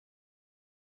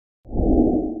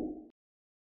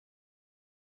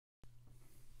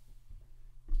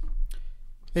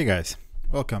Hey guys,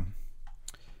 welcome.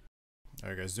 How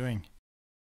are you guys doing?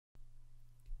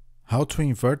 How to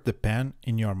invert the pen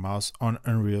in your mouse on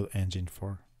Unreal Engine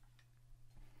 4.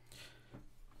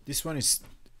 This one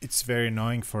it's very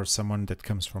annoying for someone that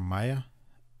comes from Maya,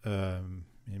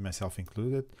 me myself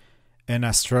included, and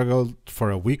I struggled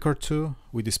for a week or two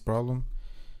with this problem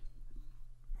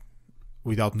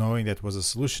without knowing that was a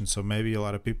solution. So maybe a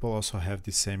lot of people also have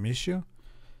the same issue.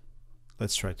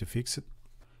 Let's try to fix it.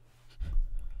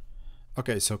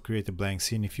 Okay, so create a blank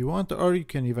scene if you want, or you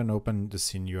can even open the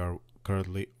scene you are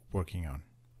currently working on.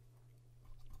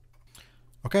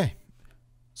 Okay,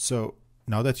 so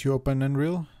now that you open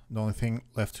Unreal, the only thing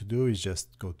left to do is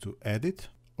just go to Edit,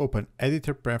 open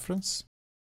Editor Preference,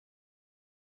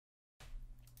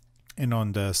 and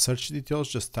on the search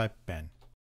details just type pen.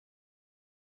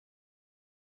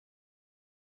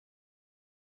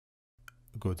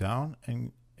 Go down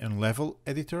and in level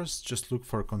editors just look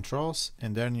for controls,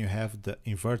 and then you have the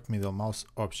invert middle mouse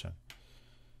option.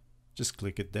 Just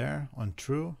click it there on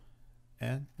true,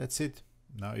 and that's it.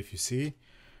 Now if you see,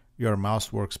 your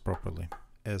mouse works properly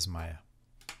as Maya.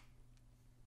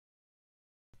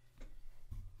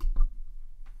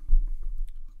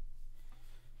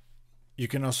 You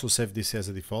can also save this as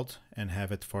a default and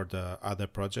have it for the other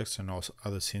projects and also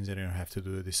other scenes, that you don't have to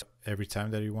do this every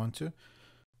time that you want to.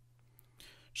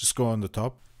 Just go on the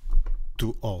top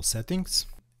to all settings.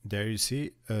 There you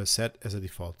see set as a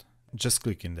default. Just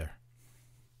click in there.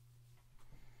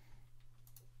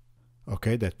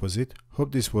 Okay, that was it.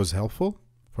 Hope this was helpful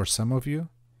for some of you,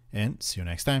 and see you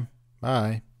next time.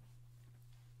 Bye.